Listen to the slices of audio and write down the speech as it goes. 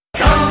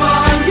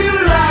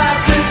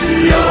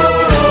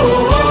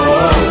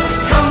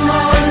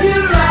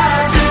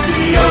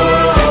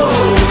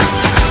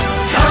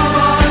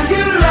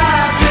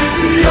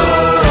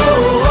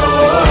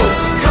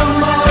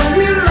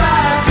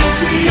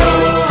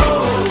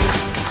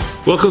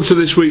Welcome to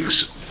this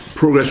week's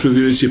Progress with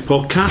Unity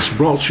podcast,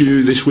 brought to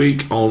you this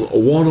week on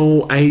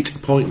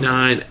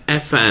 108.9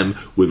 FM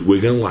with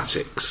Wigan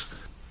Latics.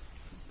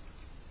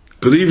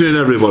 Good evening,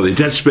 everybody.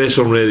 Dead space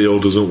on radio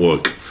doesn't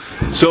work.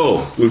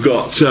 So, we've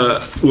got,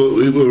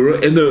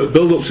 we're in the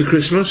build-up to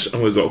Christmas,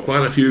 and we've got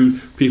quite a few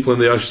people in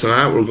the house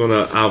tonight. We're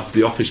going to have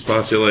the office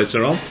party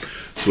later on,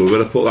 so we're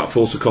going to put that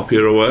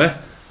photocopier away.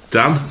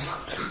 Dan?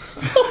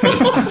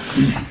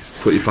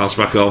 Put your pants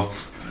back on.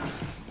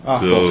 I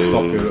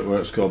photocopier at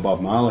work's called Bob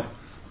Marley.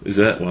 Is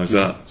it? Why is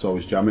that? It's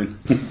always jamming.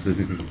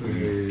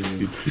 Good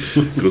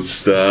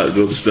start,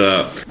 good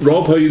start.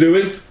 Rob, how you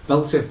doing?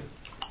 Belting.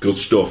 Good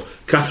stuff.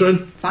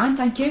 Catherine? Fine,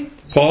 thank you.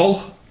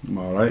 Paul? I'm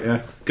alright,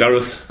 yeah.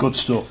 Gareth? Good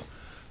stuff.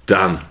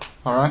 Dan?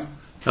 Alright.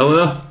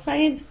 Eleanor?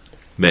 Fine.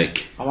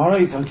 Mick? I'm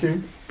alright, thank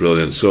you.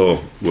 Brilliant.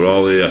 So, we're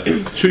all here.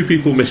 Two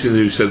people missing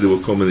who said they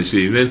were coming this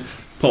evening.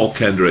 Paul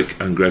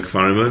Kendrick and Greg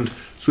Farrimond.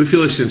 So if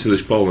you're listening to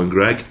this, Paul and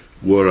Greg,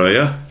 where are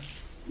you?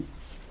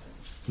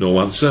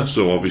 No answer,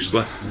 so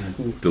obviously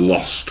they're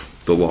lost.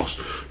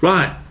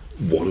 Right,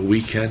 what a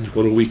weekend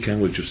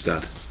we've just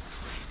had.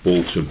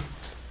 Bolton.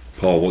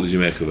 Paul, what did you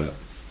make of it?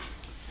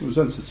 It was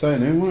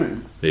entertaining,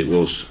 wasn't It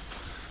was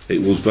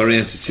very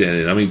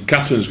entertaining. I mean,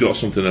 Catherine's got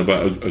something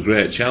about a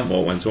great chant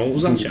what went on. What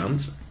was that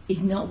chant?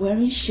 He's not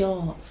wearing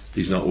shorts.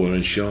 He's not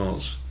wearing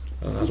shorts.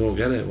 I don't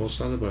get it. What's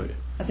that about?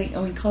 I think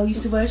Owen Cole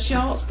used to wear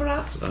shorts,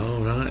 perhaps.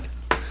 Oh,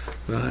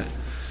 right.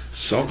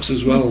 Socks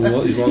as well,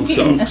 his long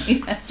socks.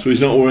 Yeah. So he's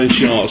not wearing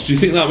shorts. Do you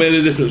think that made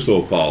a difference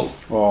though, Paul?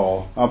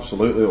 Oh,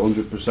 absolutely,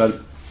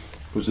 100%.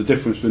 Because the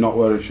difference with not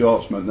wearing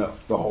shorts meant that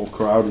the whole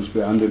crowd was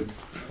behind him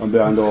and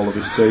behind all of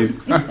his team.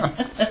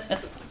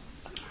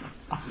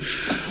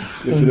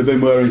 If he'd have been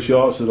wearing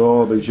shorts, they'd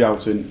all been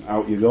shouting,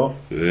 out you go.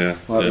 Yeah.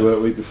 Like they were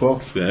the week before.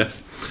 Yeah.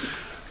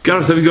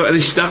 Gareth, have you got any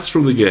stats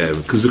from the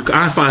game? Because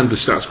I find the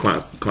stats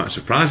quite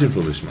surprising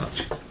from this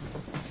match.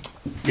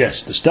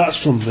 Yes, the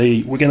stats from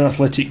the Wigan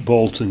Athletic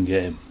Bolton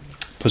game.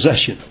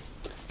 Possession,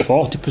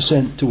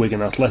 40% to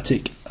Wigan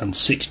Athletic and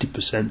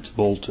 60% to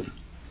Bolton.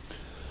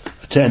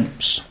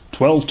 Attempts,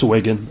 12 to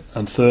Wigan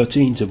and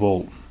 13 to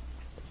Bolton.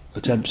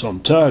 Attempts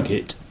on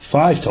target,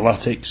 5 to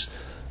Latics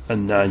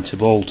and 9 to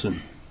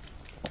Bolton.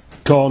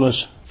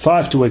 Corners,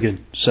 5 to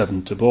Wigan,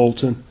 7 to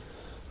Bolton.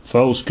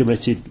 Fouls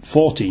committed,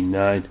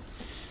 14-9.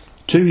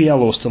 2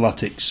 yellows to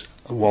Latics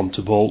and 1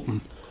 to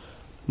Bolton.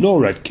 No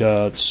red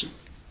cards.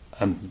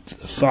 And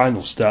the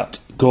final stat,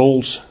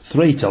 goals,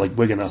 3 to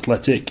Wigan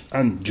Athletic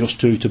and just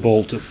 2 to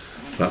Bolton.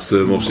 That's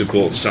the most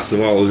important stat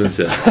of all,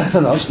 isn't it?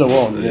 That's the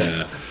one,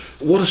 yeah.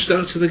 What a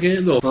start to the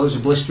game, though. Well, it was a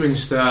blistering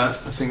start.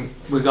 I think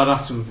we got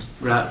at them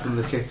right from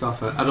the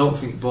kick-off. I don't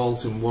think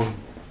Bolton won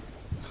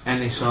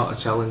any sort of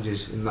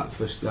challenges in that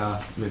first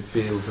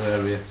midfield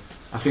area.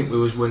 I think we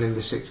was winning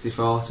the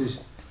 60-40s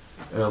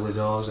early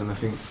doors, and I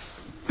think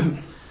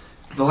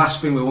the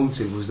last thing we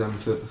wanted was them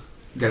for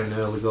getting an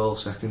early goal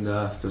second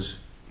half, because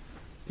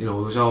we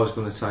was always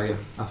going to tire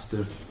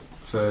after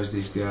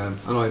Thursday's game.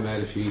 I know he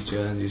made a few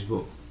changes,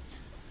 but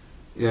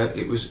yeah,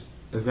 it was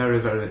a very,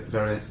 very,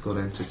 very good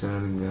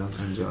entertaining game.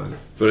 I enjoyed it.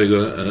 Very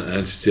good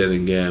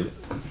entertaining game.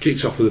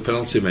 Kicked off with a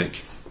penalty, Mick.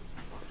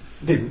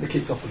 Didn't they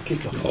kicked off with a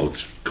kick-off? Oh,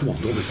 come on,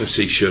 don't be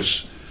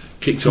facetious.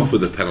 Kicked off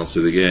with a penalty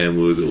of the game.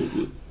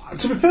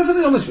 To be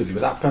perfectly honest with you,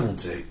 with that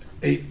penalty,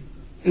 it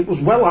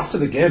was well after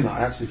the game that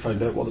I actually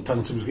found out what the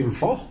penalty was given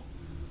for,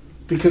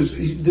 because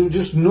there was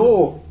just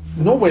no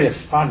way of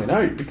finding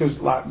out. Because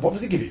what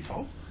did he give it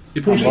for?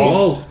 He pushed the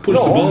ball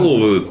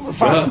over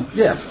the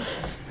yeah.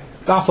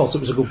 I thought it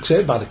was a good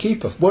save by the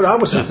keeper. Where I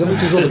was sitting, it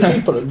was the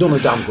keeper had done a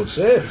damn good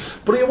save,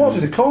 but he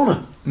awarded a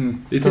corner.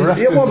 He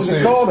awarded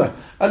a corner,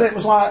 and it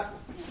was like,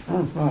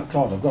 oh, right,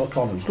 corner, I've got a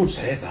corner. It was a good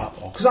save that,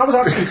 because I was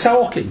actually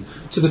talking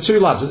to the two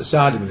lads at the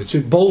side of me, the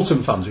two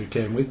Bolton fans who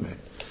came with me,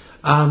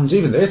 and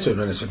even they turned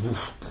around and said,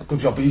 "Good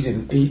job, he's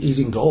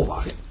in goal,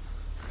 like."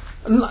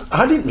 And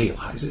I didn't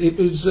realise it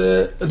was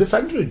a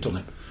defender who'd done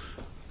it.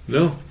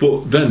 No,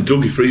 but then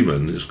Dougie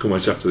Freeman has come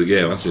out after the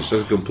game, instead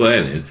of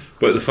complaining,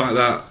 but the fact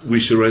that we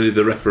surrounded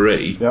the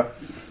referee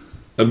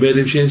and made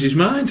him change his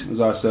mind. As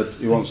I said,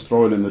 he wants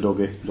throwing in the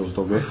Dougie, does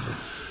Dougie.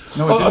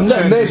 No,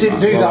 they didn't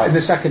do that in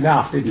the second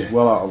half, did they?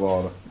 Well out of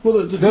order.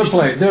 Well, their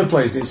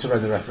players didn't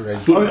surround the referee.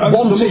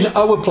 Wanting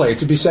our player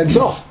to be sent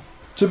off.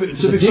 To be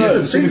fair,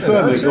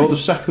 Mick, you're the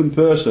second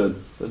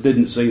person that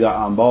didn't see that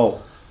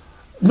handball.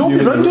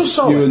 Nobody around us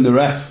saw it. You and the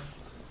ref.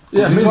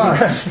 Yeah, me and the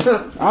ref.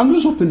 Hand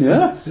was up in the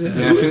air.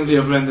 Yeah, I think the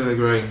other end of the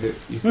ground,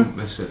 you couldn't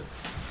miss it.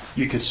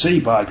 You could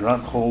see by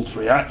Grant Hall's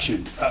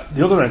reaction. At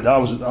the other end, I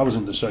was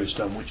in the south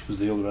stand, which was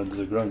the other end of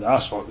the ground. I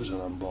saw it was an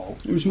handball.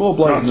 It was more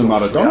blatant than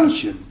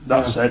Maradona's.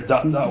 That said,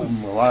 that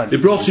won the line. He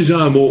brought his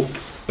arm up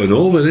and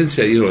over, didn't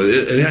he?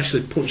 And he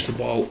actually punched the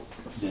ball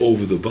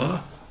over the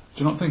bar.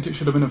 Do you not think it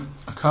should have been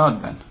a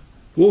card then?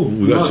 Well,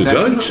 without a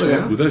doubt.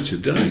 Yeah. Without a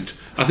doubt.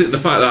 I think the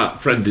fact that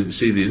Friend didn't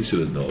see the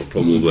incident, though,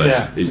 probably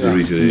is the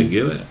reason he didn't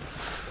give it.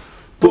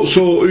 But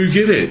so, who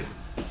gave it?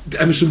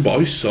 Emerson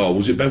Boyce, or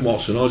was it Ben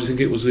Watson, or do you think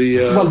it was the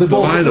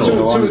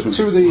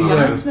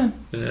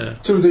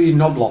two of the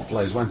Knobloch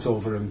players went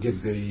over and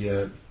give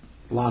the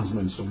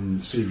linesmen some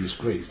serious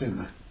grief, didn't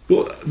they?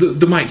 But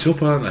the mic'd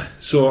up, aren't they?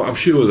 So I'm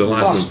sure the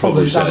linesman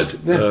probably said,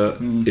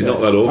 "You're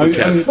not that over,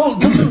 Kev." Well,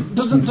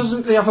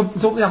 doesn't they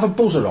have don't they have a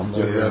buzzer on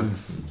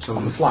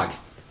the flag?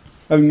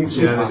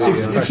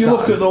 If you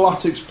look at the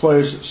Latics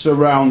players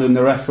surrounding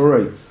the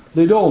referee,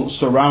 they don't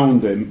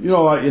surround him. You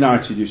know, like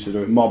United used to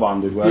do it,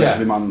 mob-handed, where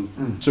every man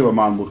to a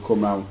man would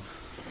come round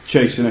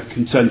chasing a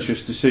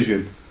contentious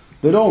decision.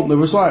 They don't.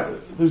 There's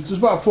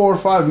about 4 or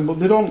 5 of them, but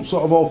they don't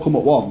sort of all come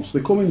at once. They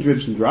come in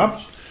dribs and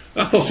drabs.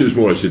 I thought it was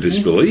more as a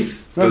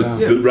disbelief rather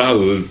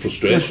than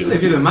frustration.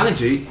 If you're the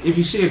manager, if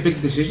you see a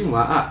big decision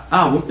like that,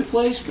 I wouldn't be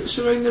placed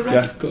surrounding the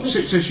red.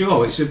 To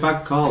show it's a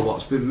bad call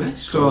what's been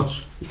missed. So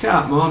you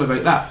can't moan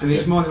about that. And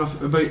it's moaning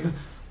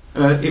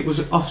about it was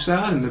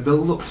offside in the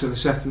build-up to the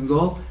second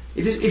goal.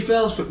 If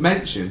else but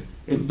mention,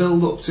 in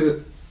build-up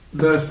to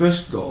their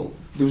first goal,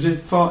 there was a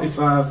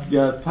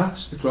 45-yard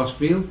pass across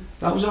field.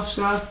 That was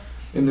offside.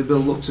 In the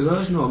build-up to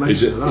those, no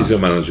mention of that. He's a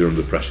manager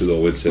under pressure, though.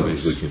 We'd say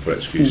he's looking for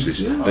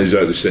excuses. And he's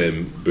out of the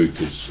same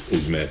boot as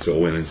his mate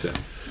Owen, isn't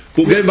he?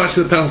 But getting back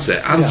to the penalty,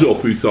 hands up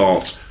who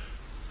thought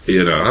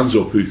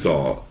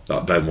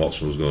that Ben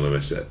Watson was going to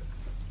miss it.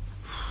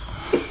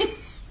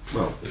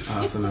 Well,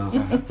 half an hour.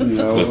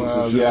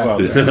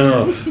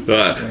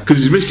 Right, because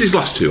he's missed his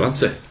last 2,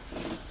 hasn't he?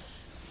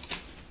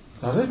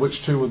 Has it?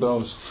 Which 2 were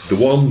those? The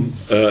one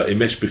he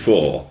missed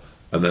before,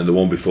 and then the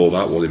one before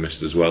that one he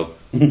missed as well.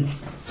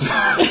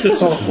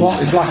 So what?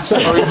 His last 2?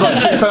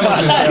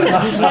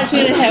 That's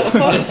really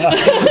helpful.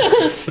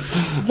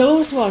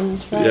 Those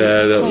ones, right?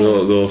 Yeah,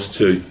 those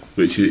 2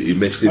 which he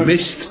missed. He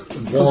missed.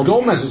 Because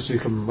Gomez has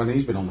taken when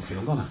he's been on the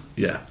field, hasn't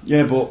he? Yeah.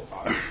 Yeah, but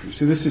you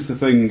see, this is the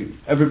thing.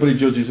 Everybody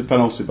judges a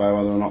penalty by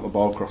whether or not the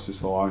ball crosses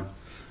the line,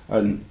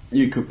 and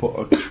you could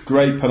put a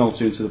great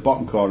penalty into the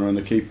bottom corner and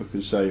the keeper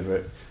can save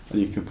it, and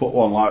you can put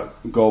one like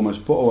Gomez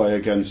put away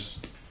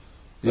against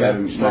straight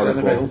in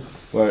the middle,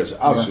 where it's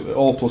absolutely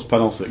all plus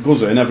penalty. It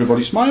goes in,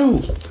 everybody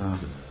smiles.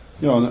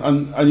 You know,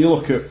 and you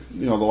look at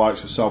the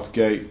likes of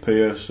Southgate,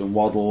 Pearce, and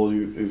Waddle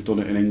who've done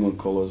it in England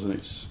colours, and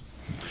it's.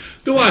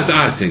 No,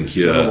 I think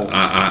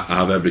I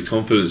have every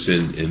confidence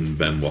in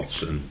Ben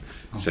Watson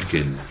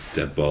taking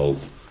dead ball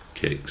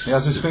kicks. He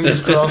has his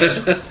fingers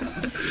crossed.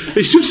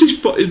 It's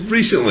just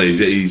recently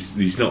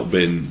he's not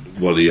been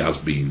what he has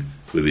been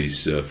with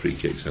his free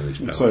kicks and his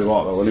penalties. I'll tell you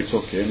what, though, when he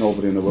took it,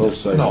 nobody in the world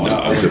said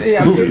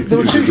there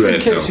were 2 free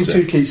kicks he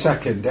took in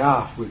second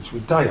half, which were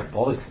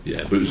diabolical.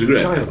 Yeah, but it was a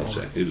great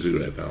penalty. It was a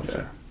great penalty.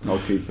 Yeah, no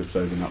keeper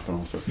saving that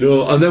penalty.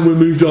 No, and then we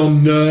moved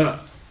on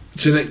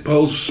to Nick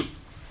Pole's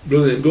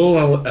brilliant goal.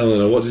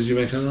 Eleanor, what did you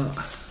make of that?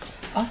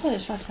 I thought it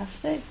was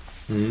fantastic.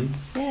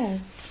 Yeah,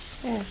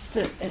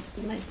 but it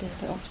might be a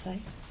bit offside.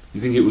 You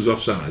think it was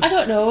offside? I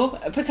don't know,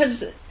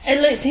 because it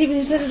looked he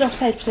was in an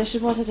offside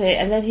position, wasn't he?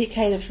 And then he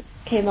kind of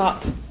came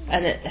up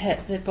and it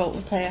hit the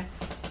Bolton player,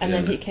 and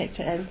then he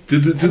kicked it in.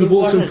 Did the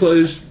Bolton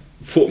player's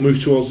foot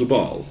move towards the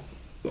ball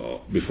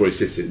before he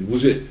hit it?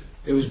 Was it?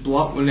 It was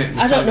blocked when it.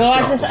 I don't know.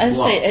 I just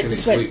it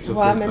just went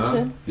wham into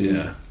him.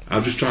 Yeah,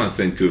 I'm just trying to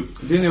think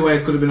of. The only way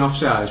it could have been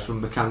offside is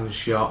from McCann's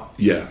shot.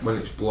 Yeah. When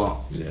it's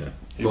blocked. Yeah.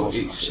 But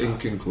it's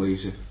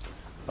inconclusive.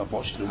 I've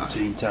watched it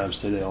 18 times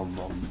today on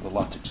the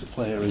Latics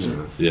player, isn't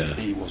it? Yeah.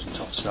 He wasn't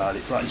offside.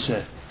 It, like I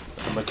say,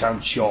 the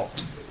McCann shot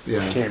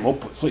came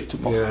up, flicked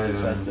up off the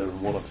defender,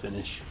 and what a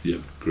finish. Yeah,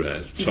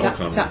 great. Is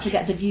that to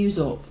get the views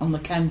up on the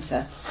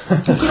counter?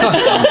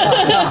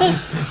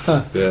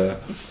 Yeah.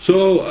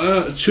 So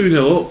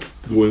 2-0 up,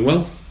 going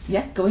well.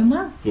 Yeah, going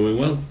well. Going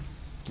well.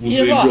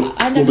 You know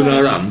what? Rubbing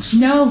our hands.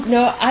 No,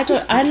 I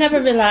don't. I never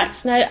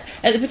relax. Now,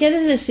 at the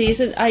beginning of the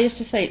season, I used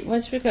to think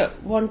once we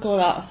got 1 goal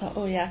up, I thought,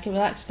 oh yeah, I can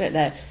relax a bit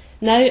now.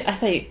 Now I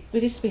think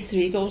we need to be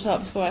 3 goals up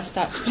before I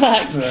start to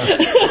relax.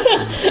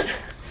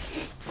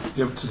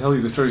 Yeah, but to tell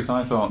you the truth,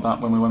 I thought that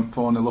when we went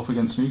 4-0 up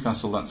against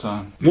Newcastle that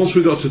time. Once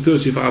we got to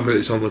 35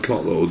 minutes on the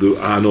clock, though,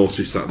 I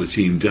noticed that the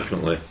team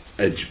definitely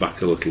edged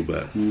back a little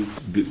bit.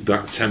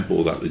 That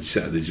tempo that they'd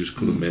set, they just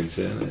couldn't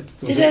maintain it.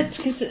 They did,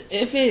 because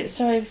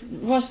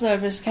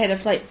Rosler was kind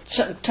of like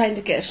trying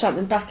to get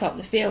something back up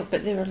the field,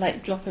 but they were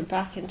like dropping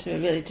back into a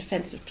really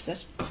defensive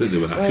position. I think they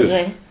were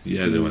knackered.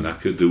 Yeah, they were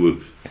knackered. They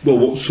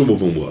were some of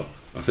them were.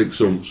 I think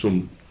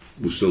some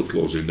were still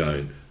closing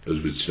down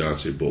as we'd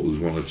started, but there was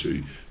 1 or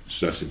 2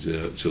 starting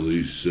to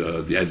lose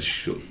the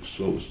edge.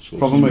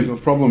 The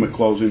problem with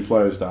closing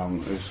players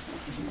down is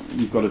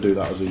you've got to do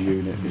that as a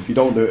unit. If you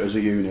don't do it as a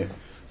unit,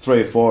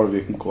 3 or 4 of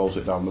you can close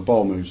it down. The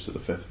ball moves to the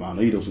 5th man.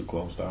 He doesn't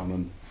close down,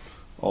 and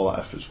all that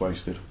effort's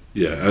wasted.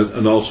 Yeah,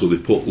 and also they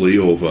put Lee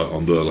over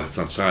on the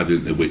left-hand side,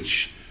 didn't they,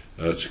 which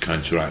to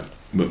counteract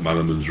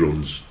McManaman's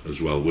runs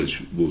as well,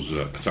 which was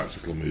a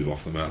tactical move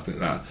off them. I think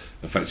that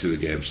affected the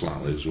game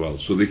slightly as well.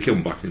 So they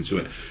came back into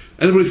it.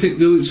 Anybody think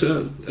they looked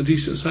a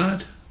decent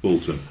side,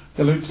 Bolton?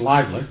 They looked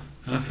lively.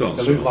 I thought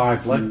they looked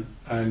lively,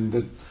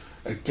 and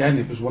again,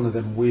 it was one of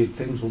them weird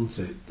things,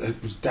 wasn't it?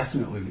 It was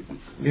definitely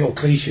the old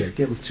cliche,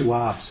 game of 2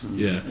 halves.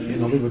 Yeah.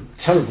 They were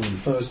terrible in the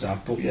first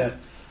half, but yeah,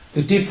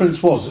 the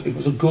difference was it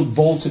was a good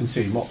Bolton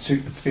team what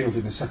took the field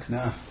in the second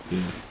half.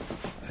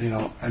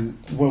 Yeah. And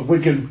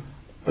Wigan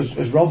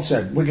as Rod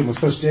said, Wigan were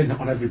first in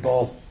on every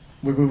ball.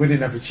 We were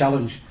winning every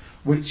challenge,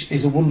 which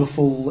is a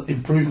wonderful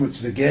improvement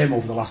to the game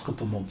over the last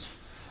couple of months.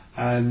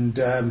 And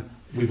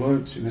we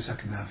weren't in the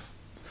second half.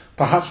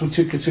 Perhaps we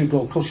took a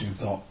 2-goal cushion and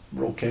thought,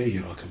 we're okay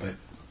here a little bit.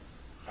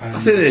 I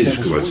think they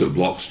just come out of the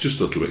blocks just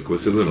a little bit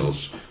quicker than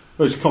us.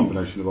 Well, it's a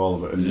combination of all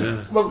of it, isn't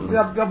it? Well, they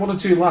had 1 or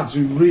 2 lads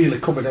who really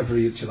covered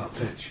every inch of that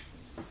pitch.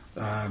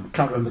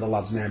 Can't remember the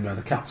lad's name now,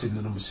 the captain,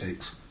 the number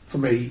 6. For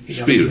me, he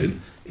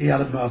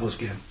had a marvellous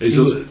game. He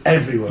was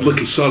everywhere. Look,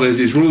 sorry,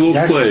 he's one of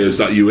those players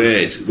that you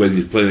hate when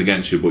you're playing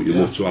against you, but you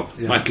love to have.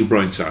 Yeah. Michael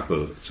Brown type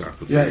of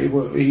Yeah,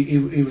 thing.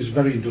 he was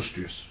very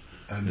industrious.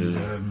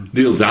 And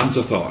Neil Dans,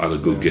 I thought, had a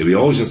good game. He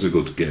always has a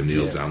good game,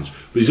 Neil Dans.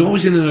 But he's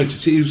always in and out of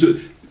team.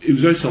 He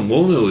was out on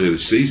loan earlier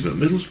this season at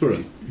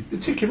Middlesbrough. They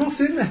took him off,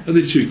 didn't they? And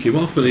they took him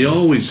off, and I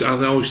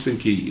always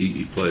think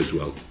he plays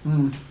well.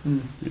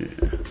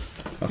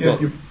 I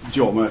thought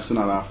Joe Mason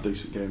had half a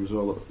decent game as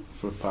well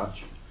for a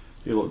patch.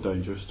 He looked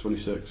dangerous,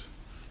 26.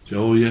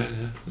 Oh yeah.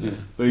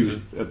 But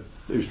he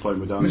was playing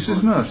with Danny.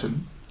 Mrs.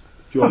 Merton?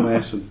 Joe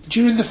Mason.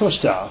 During the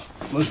first half,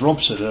 as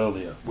Rob said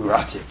earlier, we were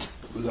at it.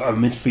 Our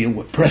midfield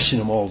were pressing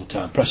them all the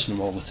time.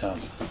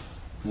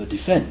 And the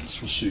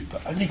defence was super.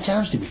 How many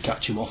times did we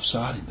catch him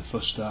offside in the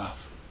first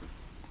half?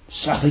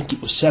 I think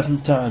it was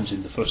 7 times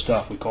in the first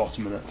half we caught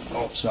him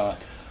offside.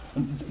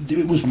 And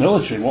it was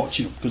military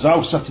watching him, because I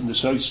was sat in the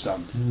south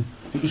stand.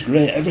 It was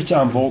great. Every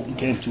time Bolton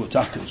came to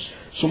attack us,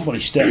 somebody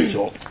stepped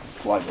up,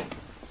 flag up.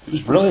 It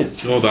was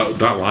brilliant. Oh,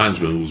 that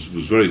linesman was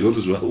very good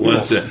as well,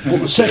 wasn't it? But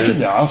the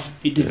second half,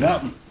 it didn't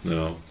happen.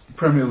 No.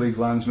 Premier League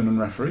linesman and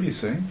referee, you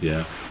see.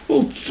 Yeah.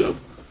 Well,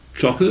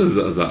 talking of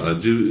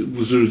that then,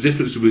 was there a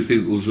difference? Do we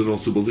think there was a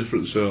notable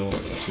difference, or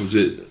was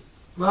it?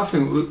 Well, I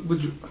think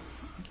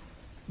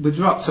we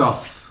dropped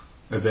off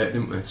a bit,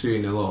 didn't we?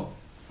 2-0 up.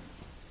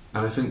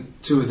 And I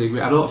think to a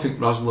degree, I don't think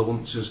Rosler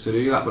wants us to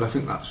do that, but I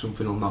think that's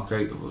something he'll knock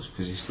out of us,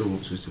 because he still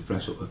wants us to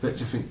press up the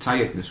pitch. I think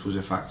tiredness was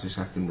a factor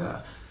second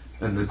there,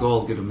 and the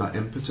goal gave them that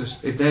impetus.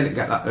 If they didn't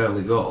get that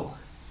early goal,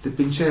 they'd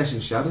been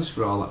chasing shadows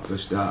for all that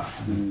first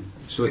half.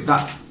 So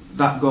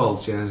that goal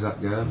changed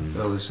that game,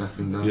 early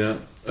second half. Yeah.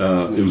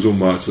 It was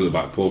unmarked to the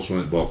back post when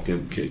it ball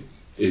came.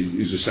 It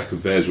was the second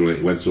phase when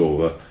it went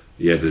over.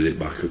 He headed it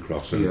back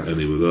across, and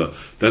he was there.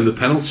 Then the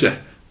penalty,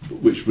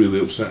 which really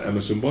upset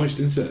Emerson Boyce,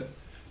 didn't it?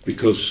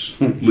 Because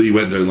Lee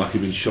went down like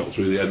he'd been shot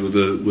through the head with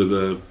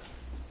a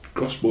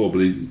crossbow,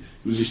 but it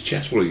was his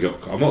chest where he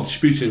got. I'm not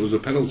disputing it was a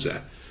penalty.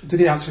 Did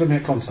he actually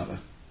make contact then?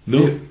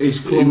 No, he's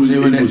clumsy,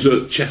 it was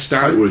a chest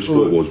out where his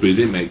foot was, but he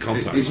didn't make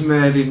contact. He's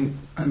made him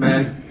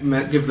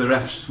give the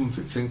refs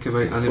something to think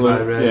about.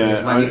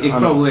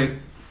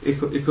 He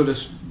could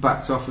have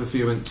backed off a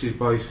few inches.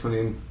 Boyce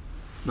couldn't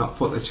not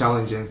put the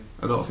challenge in.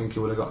 I don't think he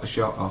would have got the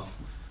shot off.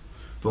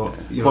 But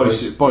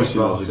Boyce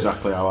knows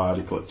exactly how hard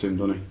he clipped him,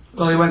 doesn't he?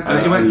 Well, he went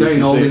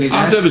down holding his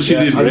head. I've never seen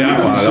him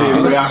react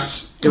like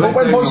that. But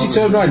when Boyce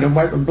turned round and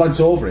went and blent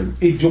over him,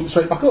 he jumped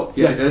straight back up.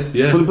 Yeah, he did.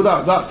 Yeah.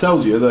 But that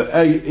tells you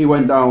that he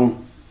went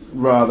down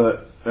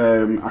rather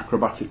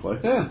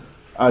acrobatically. Yeah.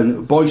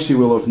 And Boyce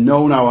will have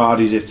known how hard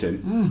he's hit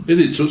him. He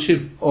didn't touch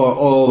him.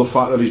 Or the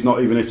fact that he's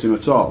not even hit him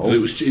at all. And he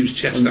was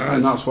chest high.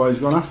 And that's why he's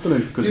gone after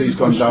him, because he's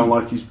gone down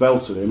like he's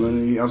belted him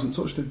and he hasn't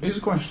touched him. Here's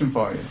a question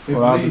for you.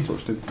 Or hardly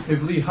touched him.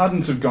 If Lee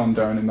hadn't have gone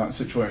down in that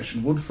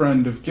situation, would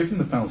Friend have given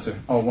the penalty,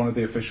 or one of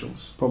the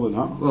officials? Probably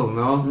not. Well,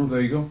 no. Well,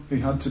 there you go. He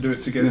had to do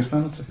it to get his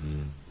penalty.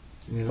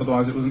 Yeah.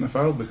 Otherwise it wasn't a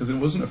foul, because it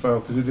wasn't a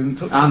foul because he didn't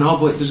touch I him. know,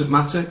 but it doesn't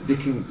matter. They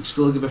can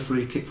still give a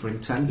free kick for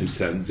intent.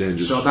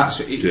 Dangerous. So that's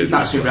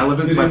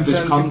irrelevant Did he when there's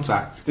intend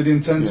contact. Did he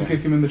intend to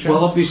kick him in the chest?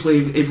 Well,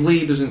 obviously, if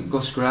Lee doesn't go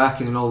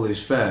scracking and hold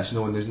his face,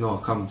 knowing there's no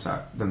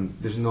contact, then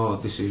there's no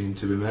decision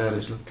to be made,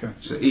 is there? Okay.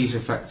 So he's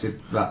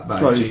affected that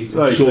by cheating.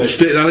 So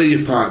stick that in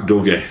your park,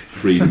 Dougie.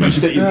 Freedom.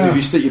 If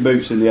you stick your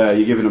boots in the air,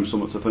 you're giving them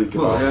something to think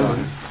about.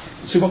 Yeah.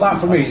 See, well, that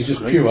for me is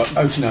just pure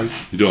out and out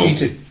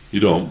cheating. You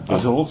don't. I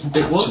don't.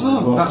 It was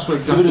though. That's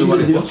exactly what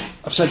it was.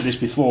 I've said this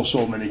before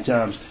so many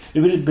times.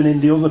 If it had been in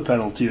the other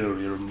penalty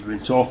area and we've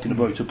been talking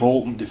about a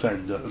Bolton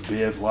defender who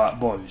behaved like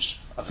Boyce,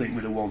 I think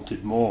we'd have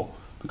wanted more.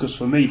 Because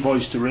for me,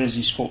 Boyce to raise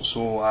his foot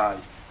so high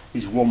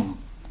is one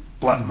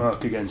black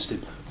mark against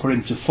him. For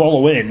him to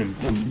follow in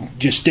and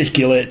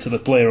gesticulate to the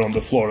player on the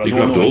floor, I He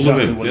don't grabbed know hold of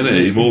exactly him, what didn't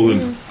he? He more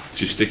than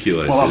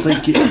gesticulated. Well, I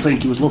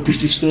think he was lucky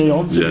to stay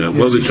on. Yeah,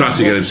 well, they tried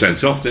to get him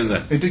sent off, didn't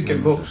they? He did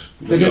get booked.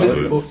 They did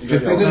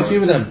a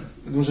few of them.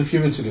 There was a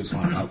few incidents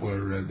like that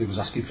where they was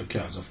asking for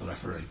cards off the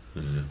referee,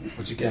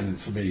 which again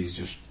for me is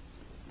just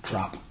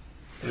crap.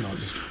 You know,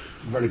 just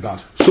very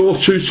bad. So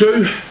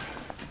 2-2.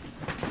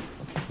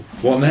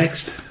 What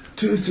next?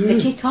 2-2. The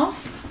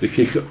kick-off. The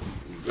kick.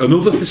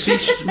 Another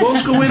facetious.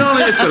 What's going on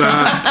here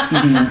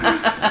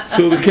tonight?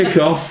 So the kick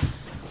off.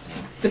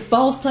 The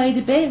ball's played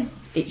a bit.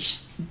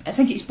 I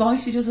think it's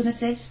Boyce who does an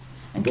assist,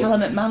 and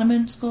Callum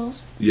McManaman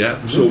scores.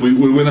 Yeah. So we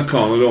win a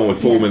corner, don't we?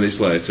 4 minutes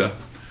later,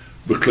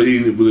 we're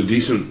clean with a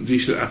decent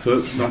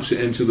effort, knocks it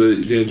into the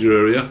danger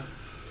area.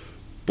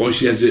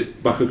 Boyce heads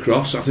it back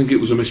across. I think it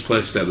was a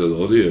misplaced header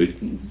though, do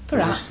you?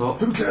 Perhaps.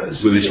 Who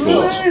cares? With his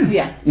foot.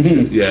 Yeah.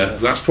 Yeah,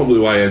 that's probably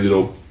why he ended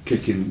up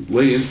kicking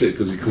Lee, isn't it?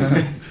 Because he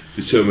couldn't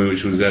determine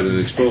which was his head and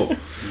his foot.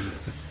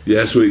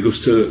 Yeah, so it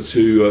goes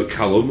to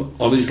Callum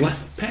on his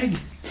left peg.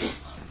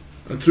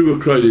 And through a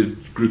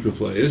crowded group of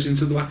players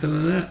into the back of the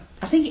net.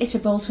 I think it hit a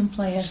Bolton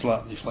player.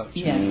 Slight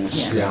deflection. Yeah.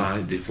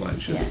 Slight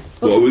deflection. Yeah.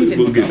 Well,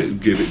 we'll give him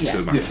it yeah. to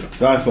the manager.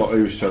 I thought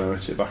he was trying to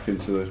hit it back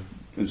into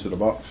the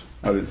box.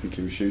 I didn't think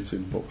he was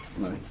shooting, but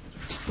no.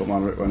 But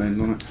man, it went in,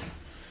 didn't it?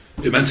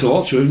 It meant a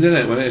lot to him, didn't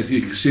it? When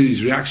you could see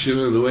his reaction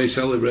and the way he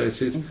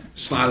celebrated,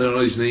 sliding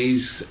on his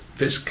knees,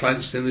 fist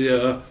clenched in the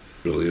air.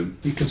 Brilliant.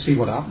 You can see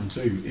what happened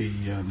too.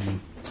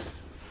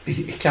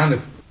 He kind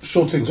of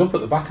showed things up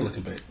at the back a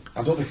little bit.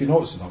 I don't know if you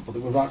noticed or not, but they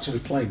were actually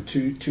playing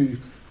two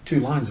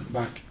lines at the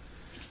back.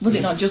 Was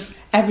it not just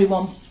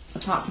everyone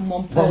apart from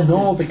one Well, person?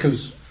 no,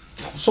 because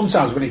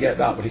sometimes when you get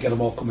them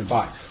all coming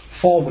back,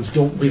 forwards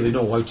don't really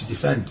know how to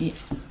defend,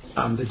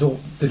 and they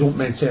don't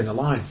maintain a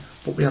line.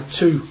 But we had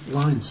two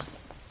lines,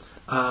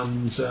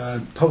 and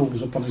Powell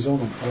was up on his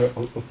own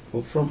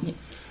up front,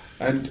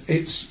 and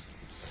it's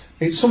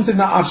something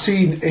that I've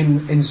seen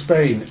in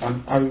Spain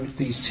and how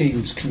these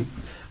teams can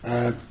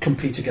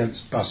compete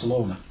against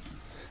Barcelona.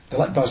 They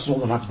let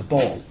Barcelona have the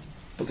ball,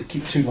 but they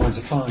keep two lines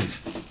of five.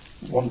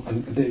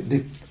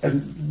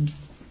 And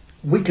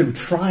Wigan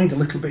tried a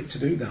little bit to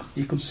do that.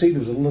 You could see there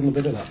was a little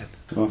bit of that.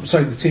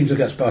 So the teams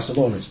against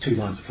Barcelona, it's two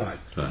lines of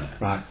five,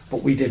 right?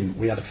 But we didn't.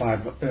 We had a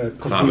five.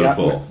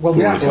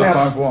 We actually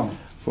had 5-1.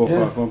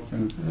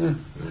 4-5-1.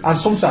 And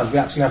sometimes we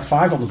actually had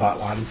five on the back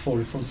line and four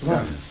in front of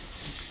that.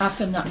 I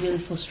found that really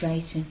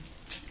frustrating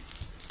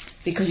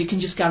because you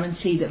can just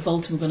guarantee that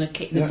Bolton were going to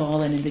kick the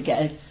ball in and they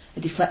get a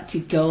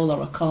deflected goal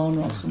or a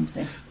corner or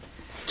something.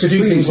 To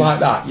do things like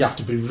that, you have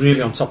to be really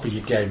on top of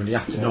your game, and you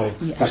have to know.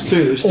 There's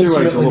two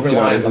ways to look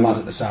at it. The lad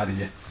at the side of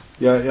you.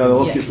 Yeah, they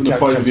look at it from the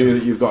point of view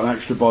that you've got an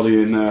extra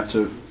body in there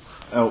to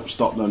help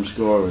stop them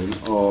scoring,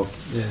 or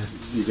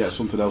you get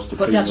something else to.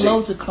 But they had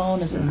loads of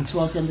corners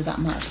towards the end of that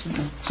match, didn't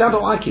they? See, I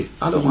don't like it.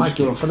 I don't like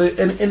it. For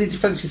in a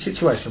defensive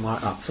situation like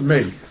that, for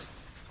me,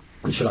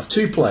 we should have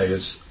two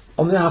players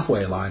on the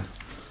halfway line,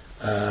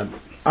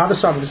 either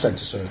side of the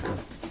centre circle,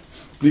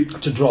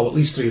 to draw at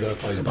least three of their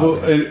players back.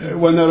 But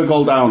when they're a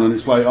goal down and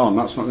it's late on,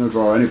 that's not going to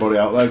draw anybody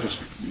out. They're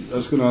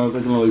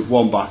going to leave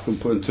one back and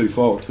put in two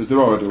forward because they're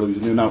already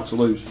losing. You're now to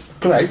lose.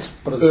 Great,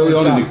 but early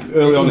on in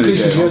the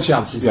increases game, your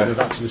chances then of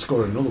actually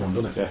scoring another one,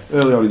 doesn't it? Yeah,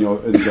 early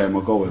on in the game,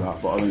 I'll go with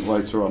that. But I think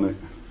later on,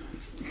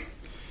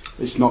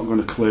 it's not going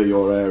to clear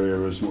your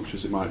area as much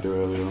as it might do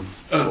earlier on.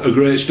 A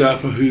great start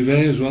for Juve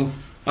as well.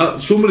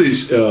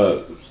 Somebody's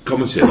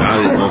commented. I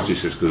didn't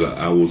notice this because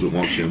I wasn't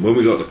watching. When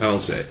we got the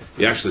penalty,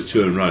 he actually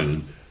turned round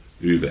and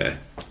Juve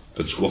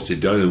had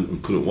squatted down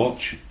and couldn't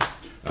watch.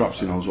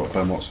 Perhaps he knows what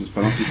Ben Watson's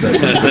penalty taking.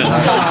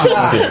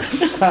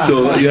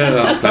 So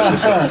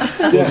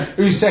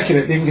who's taking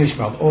it? The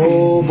Englishman.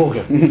 Oh,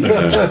 bugger.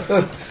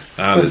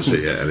 I didn't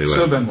see it anyway.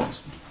 Sir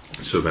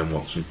Ben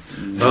Watson.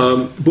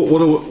 But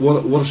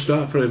what a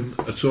start for him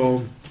at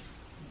home.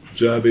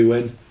 Derby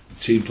win.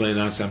 Team playing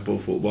high tempo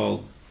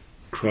football.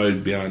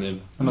 Crowd behind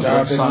him.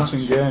 Another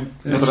exciting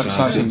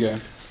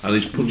game. And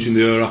he's punching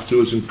the air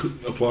afterwards and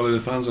applauding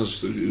the fans.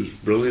 It was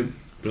brilliant.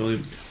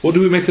 What do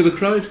we make of the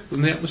crowd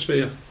and the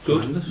atmosphere?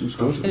 Good.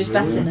 It was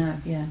better now.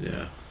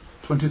 Yeah.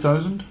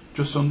 20,000,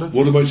 just under.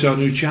 What about our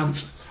new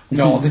chant?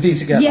 No, they need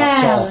to get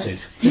that sorted.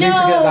 They need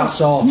to get that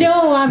sorted.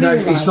 No, I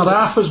really it's not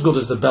half as good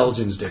as the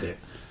Belgians did it.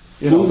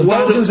 You know, the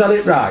Belgians had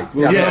it right.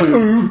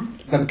 Ooh,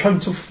 then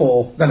count to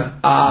four, then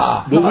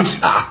an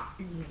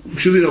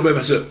Should it not be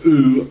better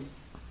ooh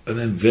and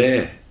then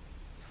there?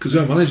 Because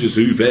our manager's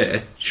ooh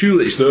there.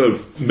 Surely it's not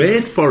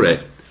made for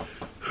it.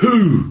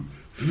 Who?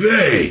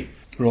 They.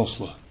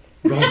 Rosler.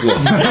 No,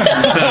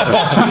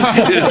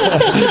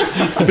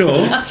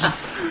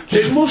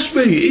 it must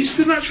be. It's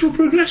the natural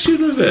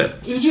progression of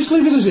it. You just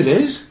leave it as it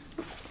is.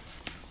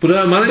 But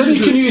our manager. Then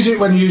you can use it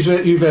when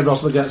Juve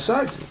Rosler gets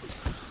sacked.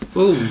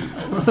 Well,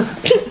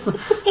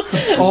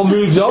 or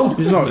moved on.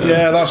 He's not.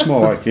 Yeah, that's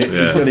more like it.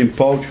 He's getting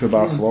poached for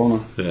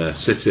Barcelona. Yeah,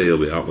 City will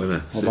be out,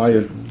 won't he? Or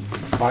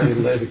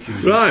Bayern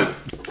Leverkusen. Right.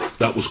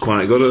 That was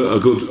quite good. A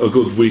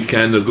good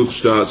weekend. A good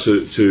start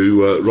to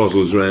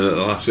Rosler's reign at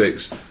the last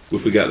six. We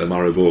forget the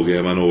Maribor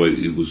game. I know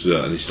it was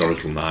an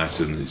historical night,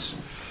 and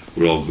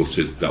we're all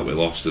gutted that we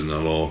lost. And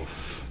I know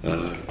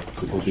a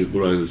couple of people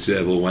around the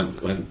table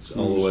went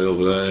all the way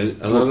over there.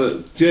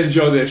 And do you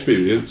enjoy the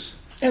experience?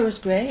 It was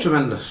great.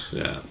 Tremendous.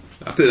 Yeah.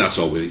 I think that's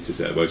all we need to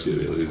say about it,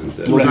 really, isn't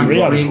it? The referee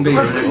had a Green good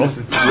beer.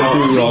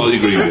 game. Rolly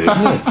Green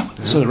Beer.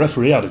 So the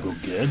referee had a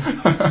good game.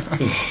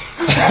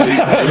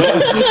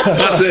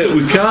 That's it.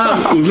 We've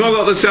not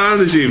got the time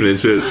this evening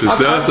to start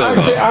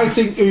that. I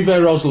think Uwe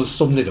Rosler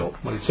summed it up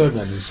when he turned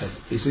around and said,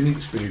 his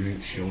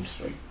inexperience showed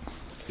through.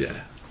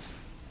 Yeah.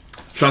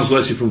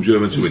 Translated from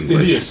German to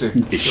English.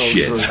 It's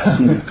shit.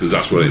 Because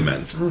that's what it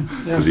meant.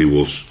 Because he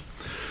was.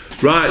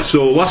 Right,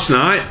 so last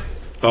night,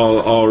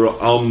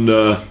 or on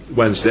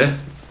Wednesday,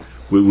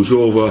 we was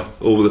over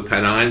the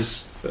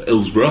Pennines at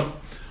Hillsborough,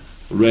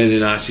 Rainy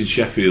night in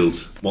Sheffield.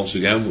 Once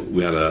again,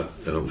 we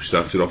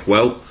started off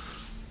well.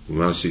 We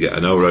managed to get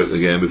an hour out of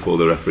the game before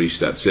the referee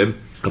stepped in.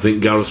 I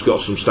think Gareth's got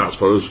some stats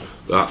for us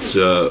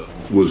that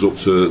was up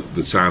to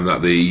the time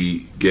that the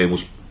game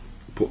was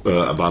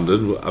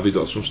abandoned. Have you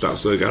got some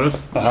stats there, Gareth?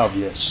 I have,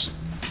 yes.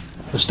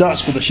 The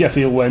stats for the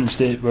Sheffield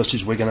Wednesday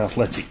versus Wigan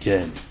Athletic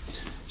game.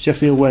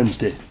 Sheffield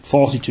Wednesday,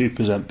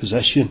 42%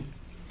 possession.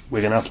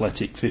 Wigan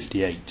Athletic,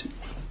 58.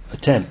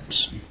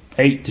 Attempts,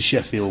 8 to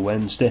Sheffield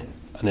Wednesday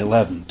and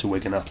 11 to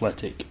Wigan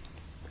Athletic.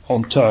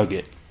 On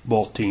target,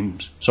 both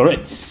teams.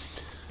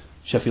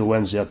 Sheffield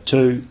Wednesday had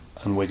 2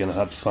 and Wigan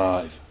had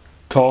 5.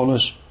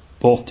 Corners,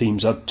 both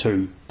teams had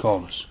 2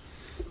 corners.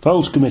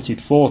 Fouls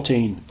committed,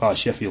 14 by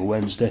Sheffield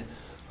Wednesday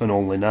and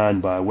only 9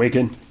 by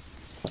Wigan.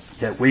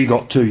 Yet we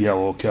got 2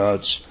 yellow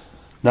cards,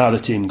 neither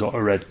team got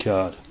a red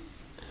card.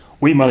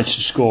 We managed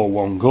to score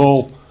 1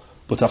 goal,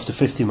 but after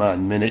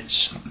 59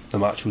 minutes the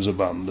match was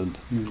abandoned.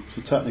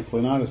 So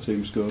technically neither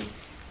team scored.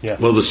 Yeah.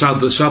 Well, the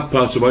sad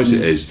part about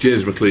it is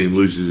James McLean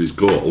loses his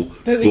goal.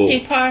 But we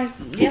keep our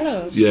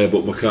yellows. Yeah,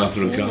 but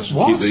MacArthur and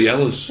Castle keep the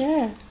yellows.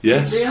 Yeah.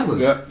 Yes. The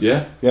yellows?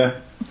 Yeah. Yeah.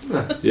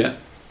 Yeah.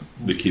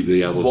 They keep the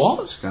yellows.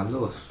 What?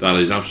 Scandalous. That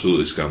is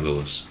absolutely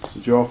scandalous. It's a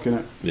joke,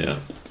 innit? Yeah.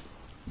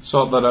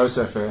 Sort that out,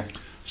 FA.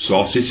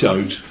 Sort it out.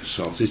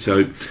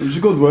 It was a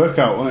good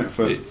workout, wasn't it,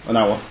 for an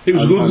hour? It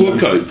was a good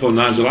workout for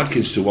Nigel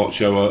Atkins to watch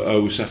how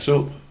we set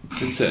up,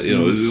 isn't it? You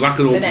know, it was like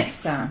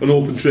an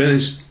open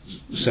training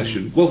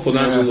session. Well, for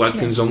Nigel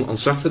Atkins on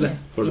Saturday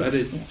for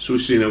Reading. So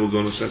we've seen how we're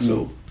going to set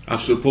up. I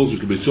suppose it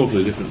could be a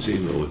totally different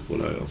team though we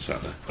put out on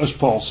Saturday. As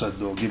Paul said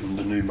though, given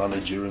the new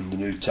manager and the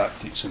new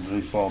tactics and the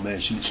new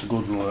formation, it's a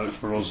good work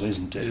for us,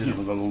 isn't it?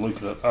 You've got to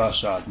look at our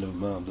side, never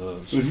mind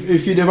theirs.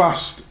 If you'd have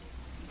asked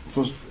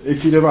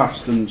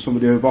and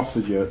somebody had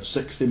offered you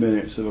 60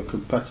 minutes of a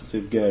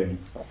competitive game,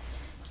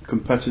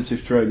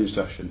 competitive training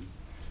session,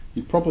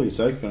 you'd probably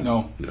take it.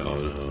 No.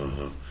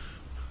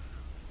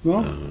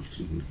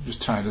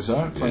 Just tired us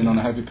out, playing on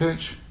a heavy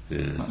pitch.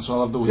 Yeah. That's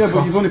all I've done. Yeah,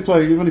 but you've only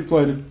played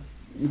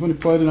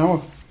an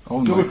hour.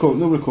 Only.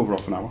 They'll recover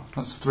off an hour.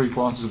 That's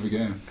 3/4 of the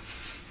game.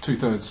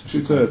 2/3.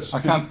 2/3. I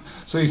can't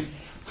see.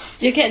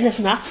 You're getting this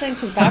maths thing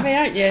from Barry,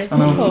 aren't you? I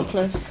know.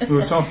 Hopeless. We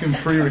were talking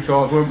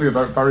pre-record, weren't we,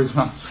 about Barry's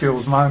maths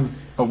skills? Mine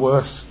are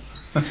worse.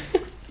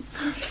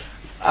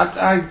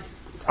 I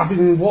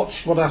having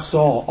watched what I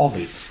saw of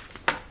it,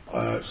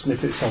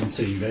 snippets on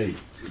TV,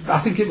 I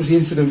think it was the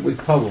incident with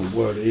Powell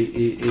where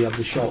he had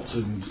the shot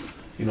and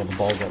the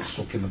ball got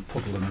stuck in the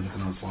puddle and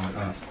everything else like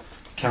that.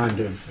 Kind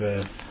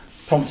of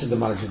prompted the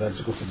manager then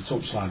to go to the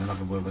touchline and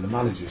have a word with the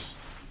managers.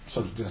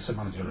 So did I say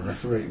manager or the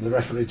referee? The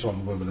referee to have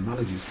a word with the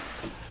managers.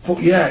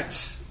 But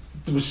yet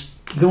there was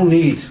no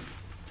need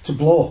to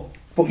blow.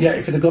 But yet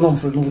if it had gone on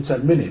for another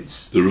 10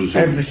 minutes,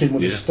 everything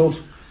would have stood.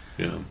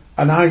 Yeah.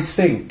 And I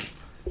think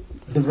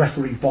the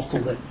referee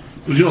bottled it.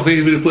 Would you not think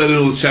if he'd have played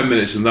another 10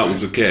 minutes and that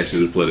was the case,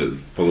 he'd have played it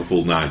for the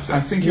full 90?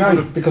 I think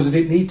No, because he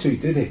didn't need to,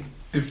 did he?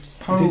 If He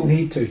Powell, didn't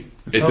need to.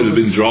 If it had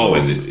been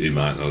drawing, he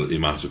might have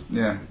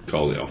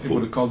called it off. He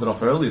would have called it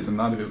off earlier than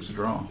that if it was a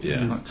draw.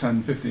 Yeah. Like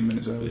 10, 15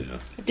 minutes earlier.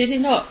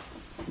 Yeah.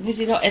 Was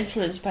he not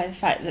influenced by the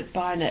fact that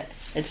Barnett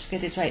had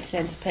skidded right to the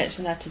end of the pitch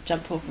and had to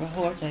jump over a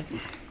hoarding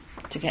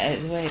to get out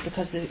of the way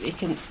because he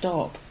couldn't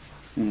stop?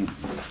 And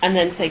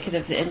then thinking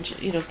of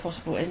the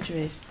possible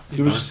injuries.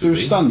 There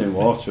was standing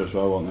water as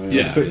well, wasn't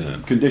there? Yeah.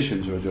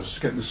 Conditions were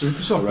just Get the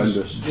super soppers.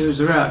 horrendous. It was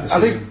the right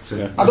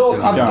decision. I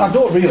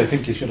don't really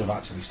think he should have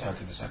actually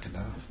started the second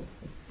half.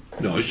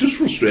 No, it's just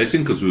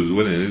frustrating because we was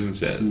winning,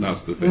 isn't it?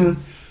 That's the thing.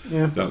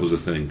 Yeah. That was the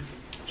thing.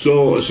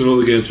 So it's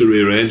another game to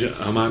rearrange.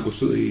 I might go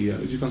to the.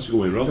 Do you fancy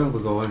going, Rob? We're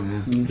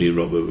going, Me and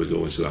Rob will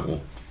go into that one.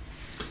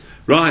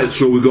 Right,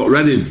 so we've got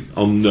Reading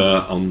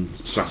on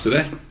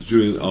Saturday.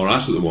 Doing all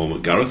right at the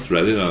moment, Gareth.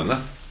 Reading, aren't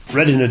they?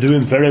 Reading are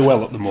doing very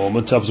well at the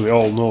moment, as we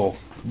all know.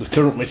 They're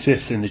currently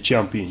 5th in the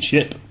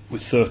Championship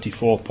with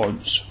 34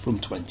 points from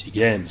 20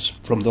 games.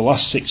 From the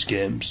last 6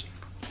 games,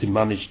 they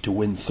managed to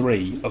win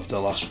 3 of the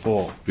last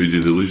 4. Who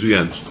did they lose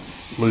against?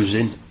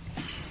 Losing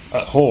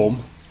at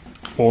home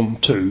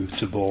 1-2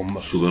 to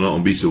Bournemouth. So they're not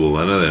unbeatable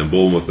then, are they? And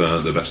Bournemouth are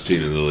the best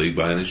team in the league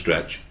by any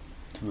stretch.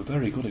 They were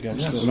very good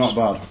against us. It's not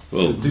bad.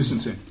 Well,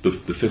 Decent team. the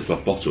 5th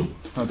off bottom.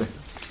 Are they?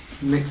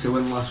 Nicked a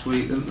win last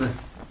week, didn't they?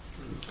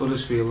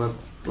 Huddersfield had,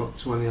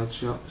 20 odd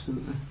shots,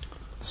 didn't they?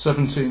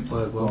 17th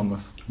Played well.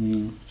 Bournemouth.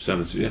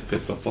 70,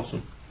 5th off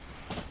bottom.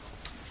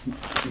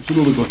 It's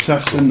another good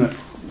test, isn't it?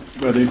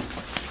 Ready?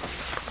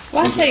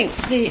 Well, I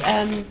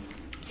think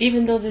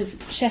even though the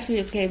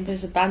Sheffield game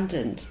was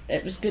abandoned,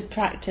 it was good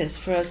practice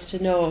for us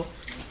to know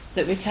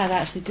that we can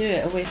actually do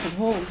it away from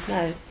home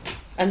now,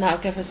 and that'll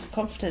give us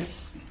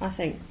confidence, I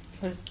think,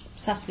 for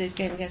Saturday's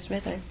game against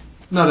Reading.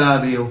 Not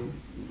ideal.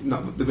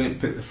 They didn't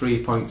pick the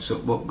 3 points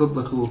up, but good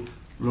little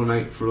run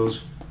out for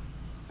us,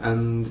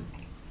 and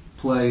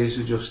players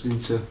adjusting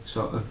to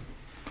sort of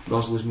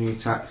Rosler's new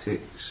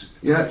tactics.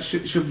 Yeah, it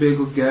should be a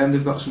good game.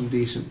 They've got some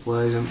decent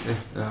players, haven't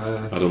they?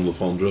 Adam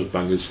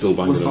Lafondra still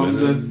banging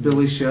them in.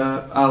 Billy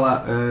Sharp. I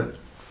like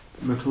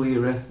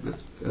McCleary,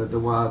 the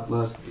wild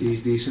lad,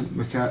 he's decent.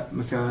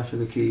 McCarthy,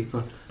 the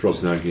keeper.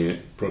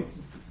 Prosnagny.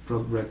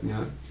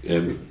 Progredniak. Yeah.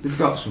 They've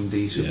got some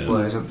decent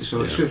players, haven't they?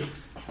 So it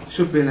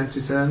should be an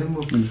entertaining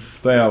one.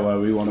 They are where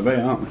we want to be,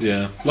 aren't they?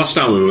 Yeah. Last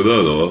time we were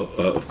there, though,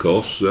 of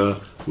course,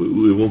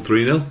 we won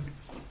 3-0.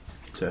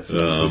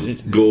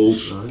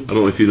 Goals. I don't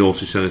know if you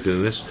noticed anything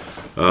in this.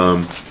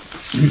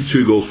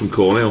 2 goals from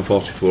Corney on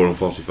 44 and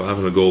 45,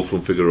 and a goal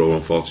from Figueroa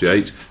on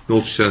 48.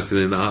 Notice anything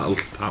in that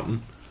little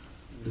pattern?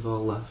 They've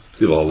all left.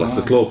 They've all left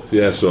the club.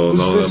 Yeah, so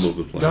none of them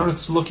will be playing.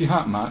 Gareth's lucky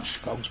hat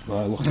match. That was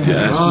my lucky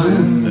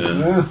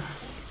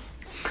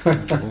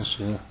Yes.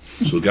 yeah.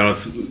 So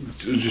Gareth,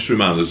 just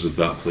remind us of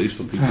that, please,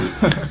 for people.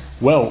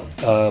 Well,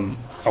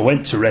 I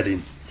went to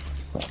Reading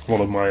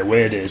one of my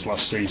away days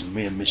last season.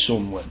 Me and my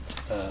son went,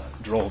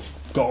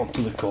 got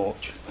onto the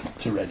coach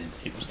to Reading.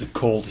 It was the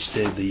coldest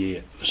day of the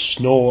year.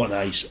 Snow and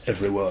ice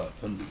everywhere,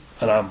 and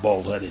I'm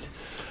bald-headed.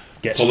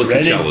 Gets to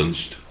Politically Reading.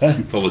 challenged.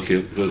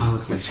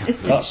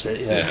 That's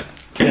it, yeah.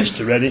 Gets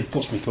to Reading,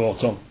 puts my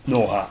coat on,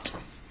 no hat.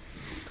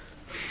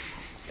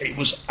 It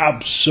was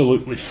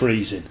absolutely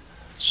freezing.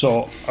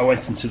 So I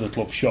went into the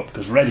club shop,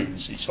 because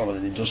Reading's, it's on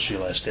an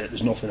industrial estate,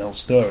 there's nothing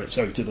else there, it's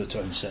out of the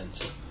town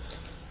centre.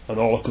 And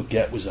all I could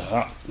get was a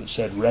hat that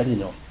said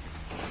Reading on.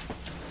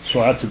 So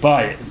I had to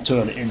buy it and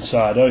turn it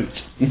inside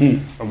out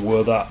and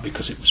wear that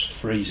because it was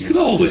freezing. You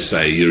can always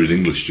say you're an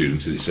English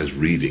student and it says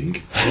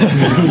reading.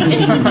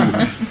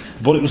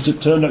 But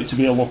it turned out to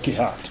be a lucky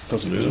hat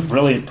because it was a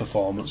brilliant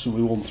performance and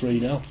we won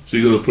 3-0. So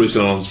you're going to put it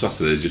on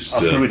Saturday? Just I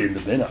threw it in the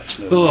bin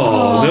actually.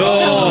 Oh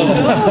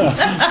no!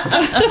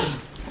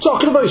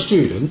 Talking about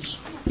students,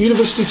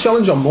 University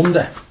Challenge on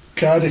Monday,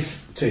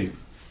 Cardiff team,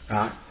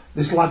 right?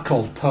 This lad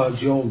called Per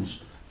Jones,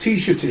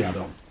 T-shirt he had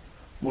on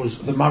was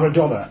the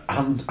Maradona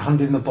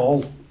handing the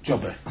ball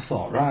jobby. I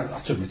thought, right, I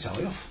turned my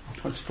telly off. I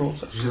went to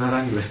protest. Was that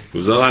angry?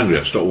 Was that angry?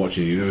 I stopped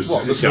watching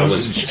University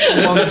Challenge.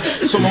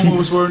 Someone who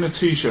was wearing a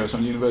T-shirt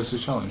on University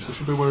Challenge. They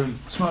should be wearing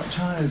smart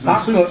ties.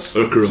 That's good.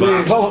 Or a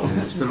cravat. Well,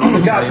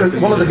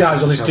 one of the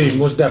guys on his team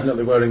was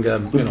definitely wearing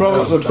The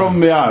problem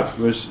we had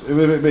was,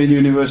 with it being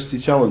University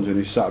Challenge and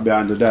he sat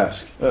behind a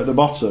desk, at the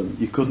bottom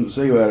you couldn't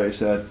see where it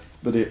said,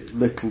 but it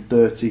little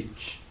dirty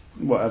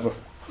whatever.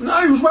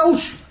 No, he was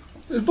Welsh.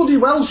 He was bloody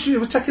Welsh. He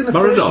was taking the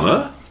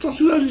Maradona?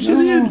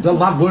 The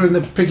lad wearing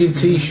the pigging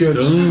T-shirts.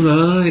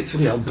 Oh, right.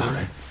 Bloody hell,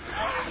 Barry.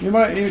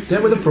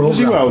 Get with the programme. Was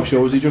he Welsh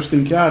or was he just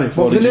in Cardiff?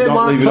 Well, Or did you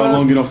not leave it on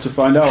long enough to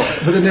find out?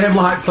 With a name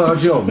like Per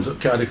Jones at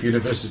Cardiff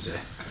University,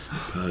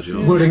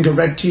 wearing a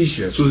red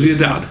T-shirt. So was he a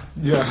dad?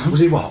 Yeah. Was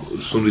he what?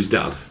 Somebody's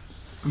dad?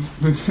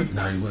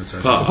 No, he weren't.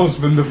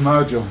 Husband of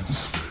Mar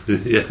Jones.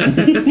 Yeah.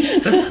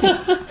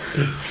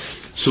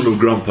 Son of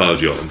Grandpa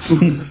Jones.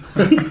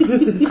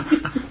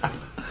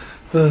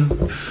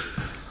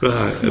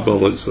 Right,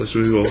 bollocks, let's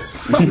move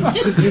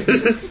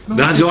on.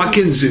 Nigel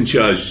Atkins in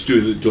charge,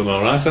 he's done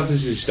alright. I think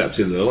he stepped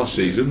in there last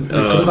season.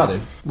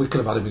 We could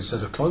have had him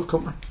instead of Coyle,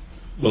 couldn't we?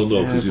 Well,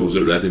 no, because he was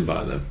at Reading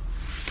by then.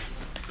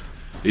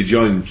 He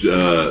joined, he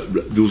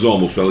was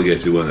almost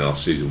relegated, weren't he,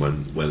 last season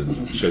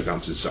when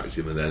Southampton sacked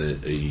him, and then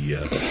he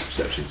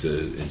stepped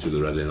into the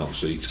Reading hot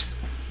seat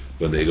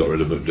when they got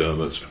rid of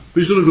McDermott. But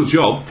he's done a good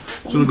job.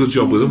 He's done a good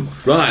job with them.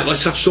 Right,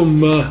 let's have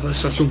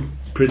some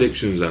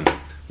predictions then.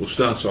 We'll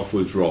start off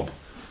with Rob.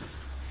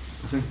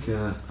 I think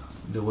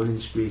the winning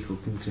streak will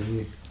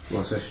continue.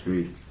 What's a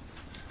streak?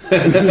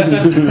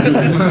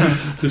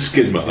 The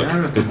skid mark.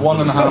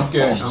 1.5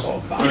 games.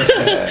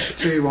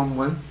 2-1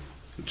 win.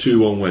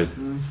 2-1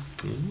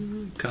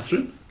 win.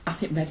 Catherine? I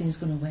think Reading's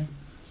going to win.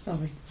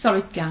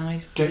 Sorry,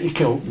 guys. Get your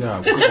coat.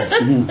 No,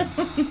 come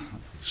on.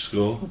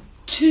 Score?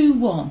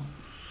 2-1.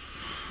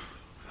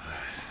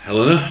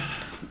 Helena?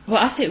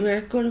 Well, I think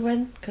we're going to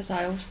win because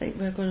I always think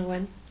we're going to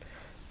win,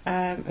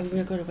 and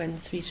we're going to win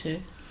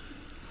 3-2.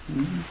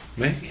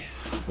 Mick?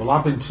 Well,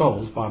 I've been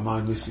told by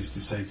my missus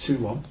to say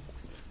 2-1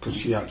 because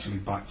she actually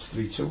backed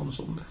 3-2 on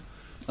Sunday.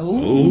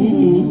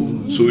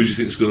 Oh, so who do you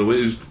think is going to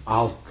win?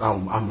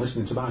 I'm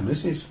listening to my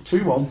missus.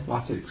 2-1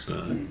 Latics.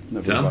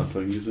 Never a bad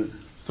thing, is it?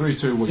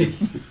 3-2 win.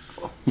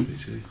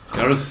 3-2.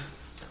 Gareth?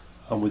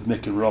 I'm with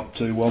Mick and Rob,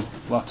 2-1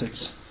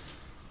 Latics.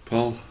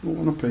 Paul?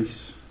 1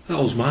 apiece. That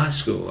was my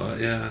score,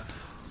 yeah.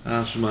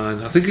 That's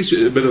mine. I think it's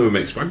a bit of a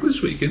mixed bag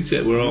this week, isn't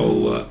it? We're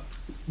all...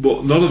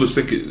 but none of us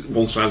think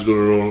one side's going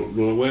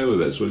to run away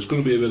with it, so it's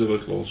going to be a bit of a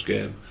close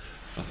game,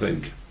 I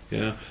think.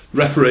 Yeah.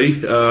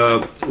 Referee, I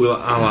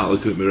like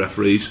looking at my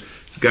referees.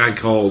 It's a guy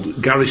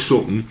called Gary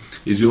Sutton.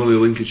 He's the only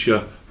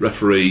Lincolnshire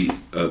referee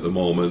at the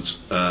moment.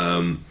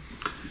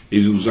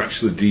 He was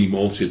actually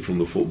demoted from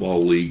the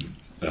Football League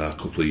a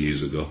couple of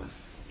years ago,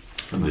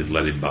 and they'd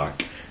let him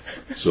back.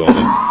 So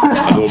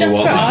Just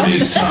for us,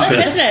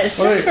 isn't it? It's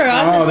just for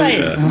us. It's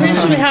like, who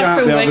should we have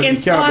for Wigan?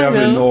 You can't be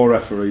having no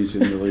referees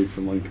in the league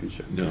from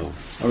Lincolnshire. No.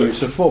 I mean,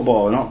 it's a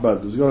football, not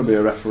bad. There's got to be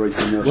a referee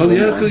from there. Well,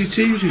 yeah, look at your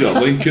teams. You've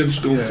got Lincoln,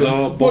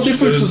 Scunthorpe, What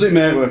difference does it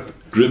make with?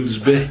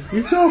 Grimsby.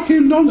 You're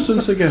talking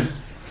nonsense again.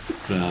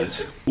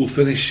 Right. We'll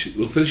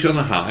finish on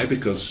a high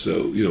because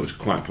it's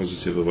quite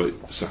positive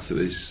about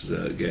Saturday's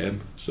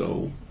game.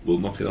 So we'll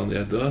knock it on the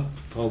head there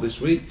for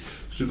this week.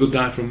 It's a good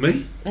night from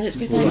me. And it's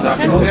good Good night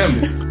night from from him.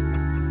 him.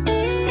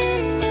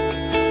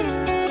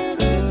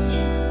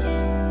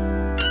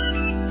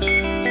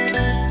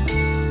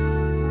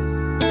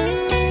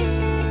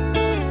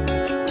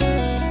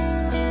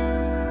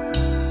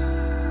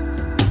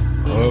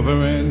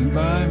 Hovering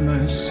by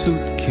my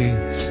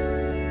suitcase,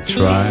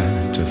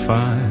 trying to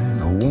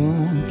find a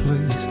warm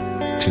place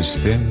to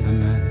spend the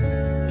night.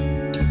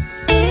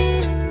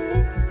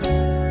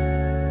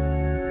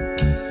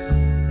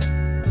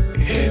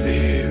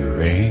 Heavy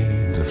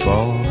rains are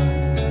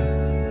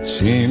falling,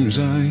 seems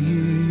I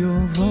hear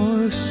your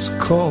voice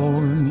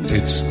calling,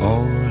 it's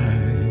alright.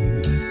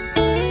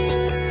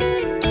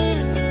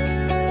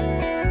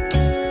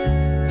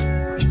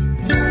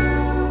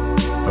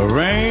 A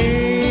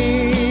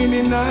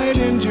rainy night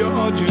in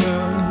Georgia,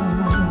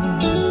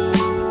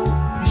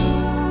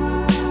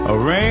 a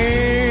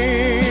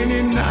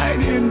rainy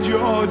night in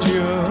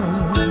Georgia.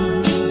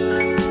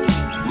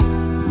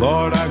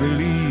 Lord, I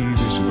believe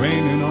it's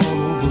raining all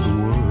over the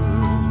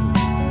world.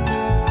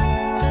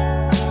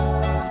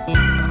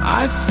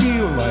 I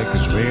feel like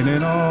it's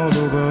raining all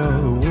over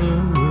the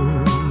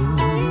world.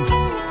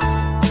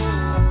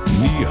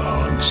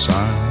 Neon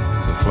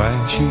signs are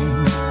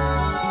flashing,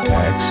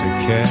 taxi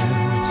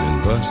cabs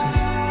and buses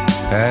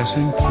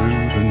passing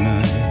through the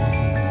night.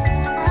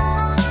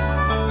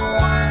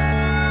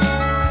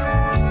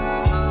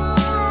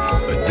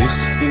 A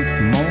distant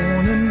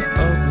moaning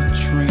of the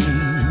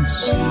train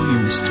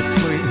seems to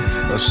play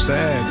a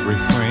sad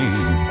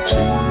refrain to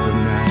the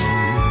night.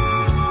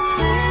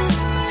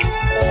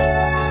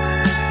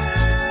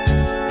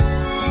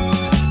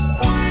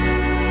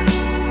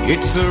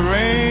 It's a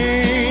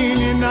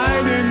rainy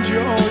night in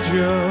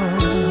Georgia,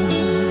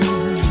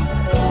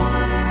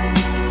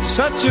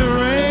 such a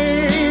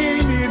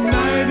rainy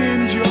night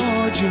in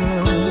Georgia.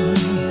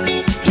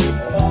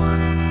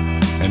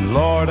 And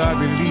Lord, I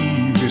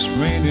believe it's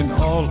raining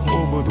all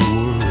over the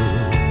world.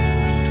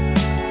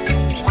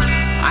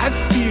 I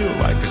feel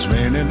like it's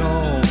raining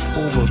all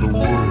over the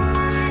world.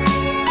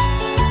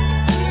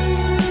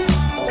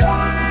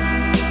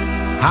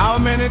 How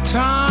many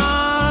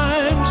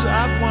times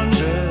I've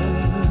wondered,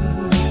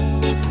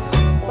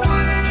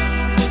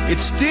 it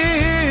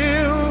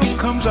still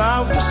comes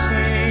out the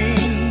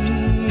same.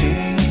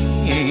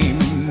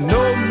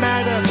 No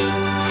matter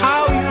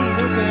how you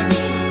look at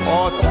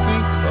or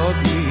think of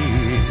me,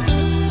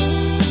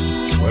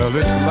 well,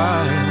 it's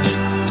life,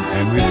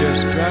 and we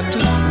just got to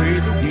play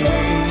the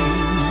game.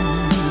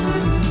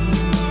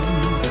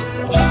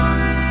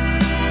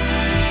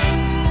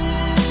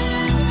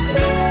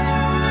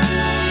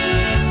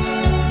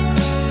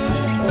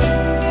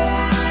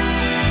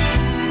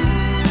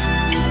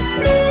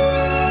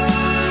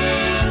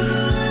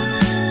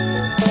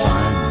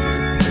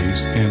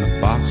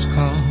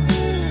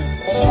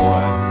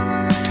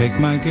 Take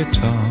my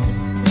guitar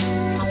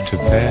to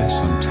pass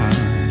some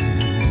time.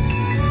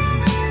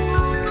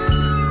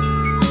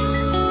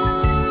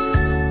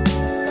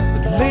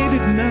 But late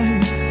at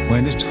night,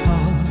 when it's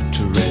hard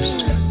to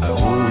rest, I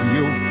hold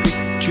your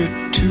picture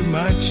to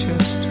my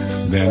chest.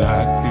 Then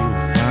I feel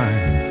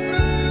fine.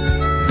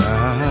 I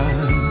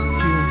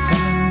feel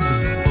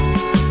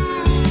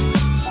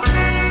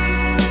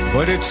fine.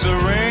 But it's a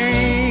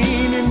rain